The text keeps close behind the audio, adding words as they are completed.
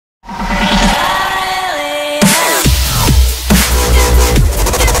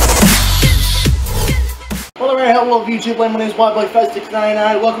Hello YouTube, my name is Wildboy'S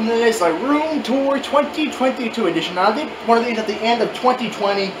 699. Welcome to this room tour 2022 edition. Now, I did one of these at the end of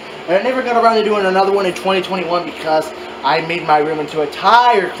 2020, and I never got around to doing another one in 2021 because I made my room into a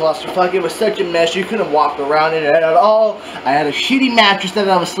tire clusterfuck. It was such a mess, you couldn't walk around in it at all. I had a shitty mattress that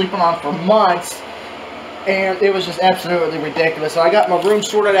I was sleeping on for months, and it was just absolutely ridiculous. So I got my room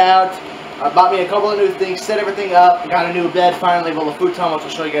sorted out. I bought me a couple of new things, set everything up, got a new bed finally, with a futon, which I'll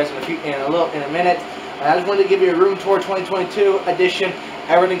show you guys in a minute. I just wanted to give you a room tour 2022 edition.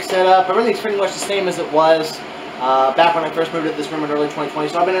 Everything's set up. Everything's pretty much the same as it was back when I first moved to this room in early 2020.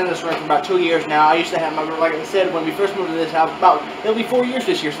 So I've been in this room for about 2 years now. I used to have my room, like I said, when we first moved to this house, it'll be 4 years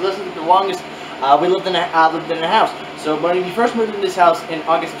this year. So this is the longest we lived in a house. So when we first moved into this house in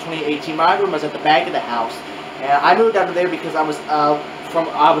August of 2018, my room was at the back of the house, and I moved out of there because I was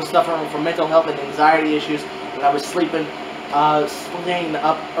suffering from mental health and anxiety issues, and I was staying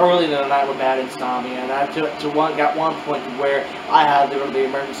up early in the night with bad insomnia, and I got one point where I had to go to the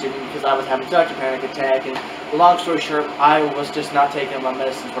emergency room because I was having such a panic attack. And long story short, I was just not taking my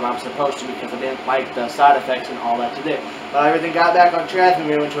medicines when I'm supposed to because I didn't like the side effects and all that to do. But everything got back on track, and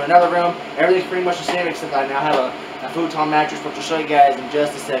we went to another room. Everything's pretty much the same, except I now have a futon mattress, which I'll show you guys in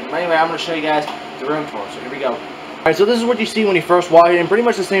just a second. But anyway, I'm going to show you guys the room tour, so here we go. Alright, so this is what you see when you first walk in. Pretty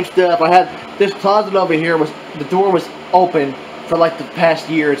much the same stuff. I had this closet over here, the door was open for like the past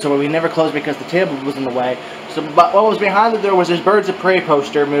year, so we never closed because the table was in the way. So but what was behind the door was this Birds of Prey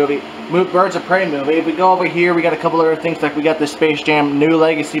poster movie. Birds of Prey movie. If we go over here, we got a couple other things, like we got this Space Jam New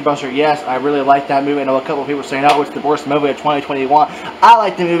Legacy poster. Yes, I really like that movie. I know a couple of people saying, oh, it's the worst movie of 2021. I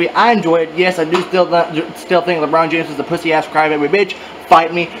like the movie. I enjoy it. Yes, I do still think LeBron James is a pussy-ass crybaby bitch.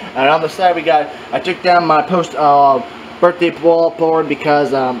 Fight me. And on the side, I took down my birthday wall board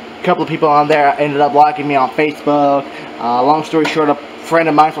because a couple of people on there ended up blocking me on Facebook. Long story short, a friend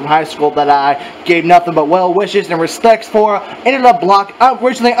of mine from high school that I gave nothing but well wishes and respects for ended up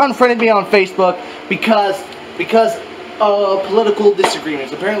originally unfriended me on Facebook because of political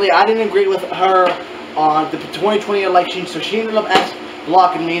disagreements. Apparently, I didn't agree with her on the 2020 election, so she ended up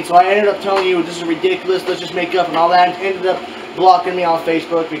blocking me. And so I ended up telling you, this is ridiculous, let's just make up and all that, and ended up blocking me on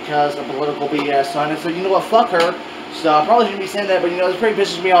Facebook because of political BS. And so, you know what, fuck her. So I probably shouldn't be saying that, but you know, it pretty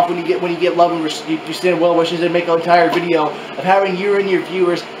pisses me off when you get love and you send well wishes and make an entire video of having you and your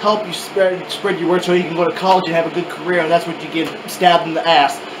viewers help you spread your word so you can go to college and have a good career, and that's what you get stabbed in the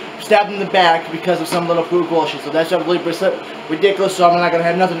ass, stabbed in the back because of some little food bullshit. So that's absolutely ridiculous. So I'm not gonna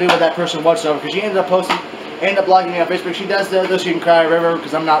have nothing to do with that person whatsoever, because she ended up blocking me on Facebook. She does she can cry forever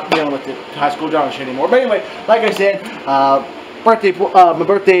because I'm not dealing with the high school drama shit anymore. But anyway, like I said, my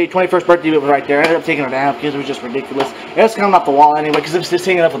 21st birthday was right there. I ended up taking it down because it was just ridiculous. It was coming off the wall anyway because it was just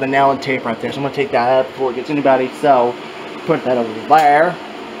hanging up with a nail and tape right there. So I'm going to take that out before it gets anybody. So, put that over there.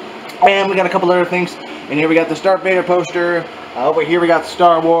 And we got a couple other things. And here we got the Darth Vader poster. Over here we got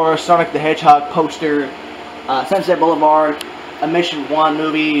Star Wars, Sonic the Hedgehog poster, Sunset Boulevard, a Mission 1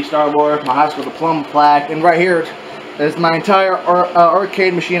 movie, Star Wars, my high school diploma plaque. And right here is my entire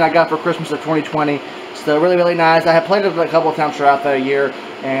arcade machine I got for Christmas of 2020. So really, really nice. I have played it a couple of times throughout the year,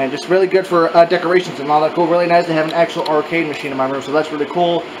 and just really good for decorations and all that cool. Really nice to have an actual arcade machine in my room, so that's really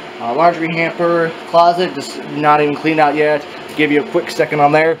cool. Laundry hamper, closet, just not even cleaned out yet. Give you a quick second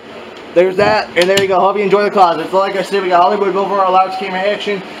on there. There's that, and there you go. Hope you enjoy the closet. So like I said, we got Hollywood over our large camera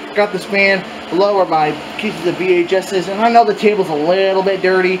action. Got this fan below where my pieces of VHS is, and I know the table's a little bit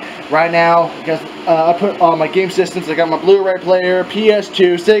dirty right now because I put all my game systems. I got my Blu-ray player,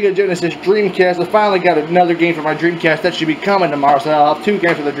 PS2, Sega Genesis, Dreamcast. I finally got another game for my Dreamcast that should be coming tomorrow, so I'll have 2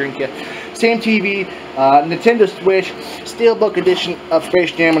 games for the Dreamcast. Same TV, Nintendo Switch, Steelbook edition of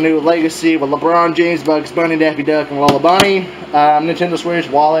Space Jam: A New Legacy with LeBron James, Bugs Bunny, Daffy Duck, and Lola Bunny. Nintendo Switch,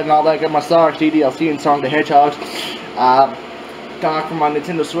 wallet, and all that. Got my Sonic DDLC and Sonic the Hedgehogs. Dock from my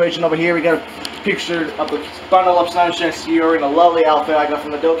Nintendo Switch, and over here we got a picture of the bundle of Sunshine Sierra in a lovely outfit I got from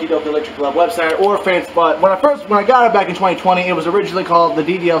the Doki Doki Electric Club website or FanSpot. When I got it back in 2020, it was originally called the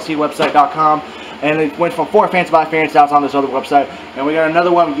DDLCwebsite.com, and it went from 4 fans by fans out on this other website. And we got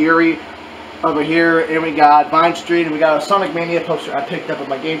another one, Yuri, over here, and we got Vine Street, and we got a Sonic Mania poster I picked up at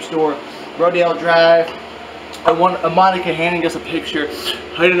my game store, Rodale Drive. I want Monica handing us a picture,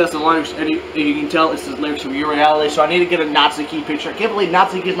 handing us the lyrics, and you can tell it's the lyrics from Your Reality. So I need to get a Natsuki picture. I can't believe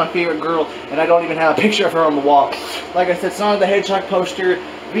Natsuki is my favorite girl, and I don't even have a picture of her on the wall. Like I said, Sonic the Hedgehog poster,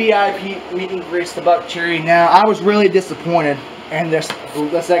 VIP meet and greets to Buck Cherry. Now, I was really disappointed, and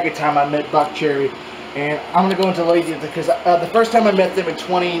the second time I met Buck Cherry. And I'm going to go into the details because the first time I met them in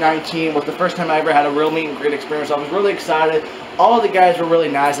 2019 was the first time I ever had a real meet and greet experience. I was really excited. All of the guys were really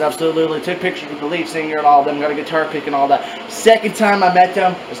nice. I absolutely took pictures with the lead singer and all of them. Got a guitar pick and all that. Second time I met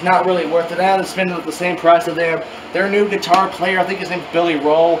them, it's not really worth it. I had to spend the same price of them. Their new guitar player, I think his name's Billy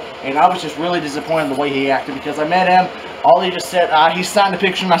Roll, and I was just really disappointed in the way he acted because I met him. All he just said, he signed the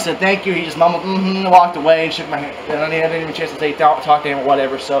picture and I said thank you. He just mumbled, walked away and shook my hand. And I didn't even have a chance to talk to him or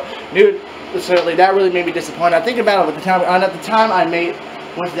whatever. So, dude, certainly that really made me disappointed. I think about it at the time I made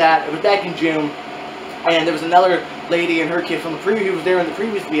was that it was back in June, and there was another lady and her kid from the previous who was there in the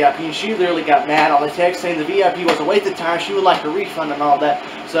previous VIP, and she literally got mad on the text saying the VIP was a waste of time. She would like a refund and all that.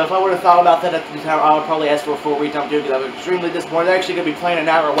 So if I would have thought about that at the time, I would probably ask for a full refund too, because I was extremely disappointed. They're actually going to be playing an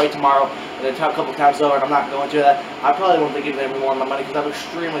hour away tomorrow, and a couple times over, and I'm not going to that. I probably won't be giving them more of my money because I was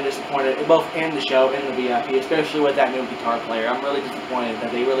extremely disappointed, both in the show and the VIP, especially with that new guitar player. I'm really disappointed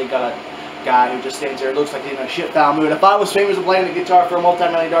that they really got a guy who just stands there and looks like he's in a shit foul mood. If I was famous and playing the guitar for a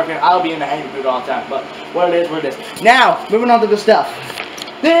multi-million-dollar fan, I would be in a hanging mood all the time. But what it is, what it is. Now, moving on to the stuff.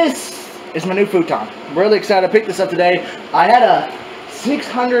 This is my new futon. I'm really excited to pick this up today. I had a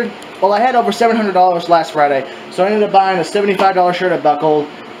I had over $700 last Friday, so I ended up buying a $75 shirt at Buckled.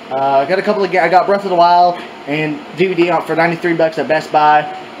 I got Breath of the Wild and DVD out for 93 bucks at Best Buy,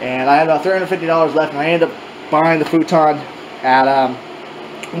 and I had about $350 left, and I ended up buying the futon at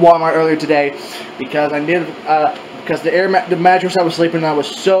Walmart earlier today because the mattress I was sleeping on was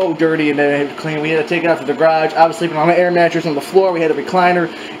so dirty and then it had to clean. We had to take it out to the garage. I was sleeping on an air mattress on the floor. We had a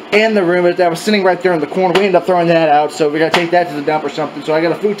recliner in the room that was sitting right there in the corner. We ended up throwing that out, so we got to take that to the dump or something. So I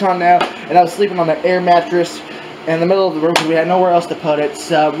got a futon now, and I was sleeping on that air mattress in the middle of the room because we had nowhere else to put it.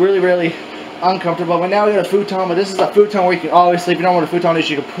 It's really, really uncomfortable. But now we got a futon, but this is a futon where you can always sleep. You don't know what a futon is.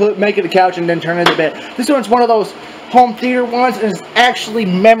 You can make it a couch and then turn it into bed. This one's one of those home theater ones, and it's actually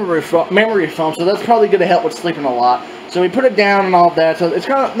memory foam, so that's probably going to help with sleeping a lot. So we put it down and all of that. So it's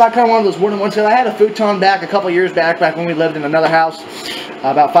not one of those wooden ones. So I had a futon back a couple years back when we lived in another house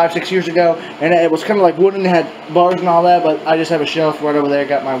about 5-6 years ago, and it was kind of like wooden, it had bars and all that, but I just have a shelf right over there.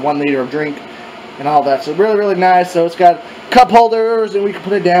 Got my 1 liter of drink and all that. So really, really nice. So it's got cup holders, and we can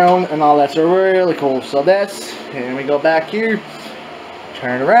put it down and all that. So really cool. So that's, and we go back here,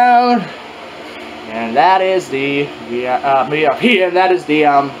 turn around, and that is the VIP, and that is the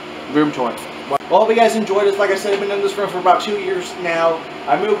room tour. Well, hope you guys enjoyed this. Like I said, I've been in this room for about 2 years now.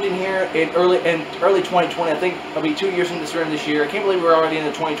 I moved in here in early 2020. I think I'll be 2 years in this room this year. I can't believe we're already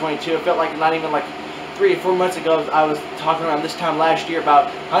into 2022. It felt like not even like 3 or 4 months ago, I was talking around this time last year about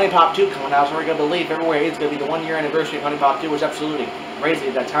Honey Pop 2 coming out. So we're going to believe everywhere it's going to be the 1 year anniversary of Honey Pop 2, which is absolutely crazy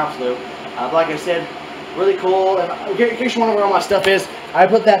that time flew. But like I said, really cool. And in case you wonder where all my stuff is, I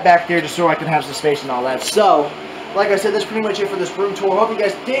put that back there just so I can have some space and all that. So, like I said, that's pretty much it for this room tour. Hope you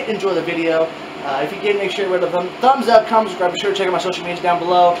guys did enjoy the video. If you did, make sure to give it a thumbs up, comment, subscribe. Be sure to check out my social medias down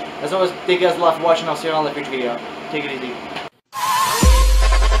below. As always, thank you guys a lot for watching. I'll see you on the next future video. Take it easy.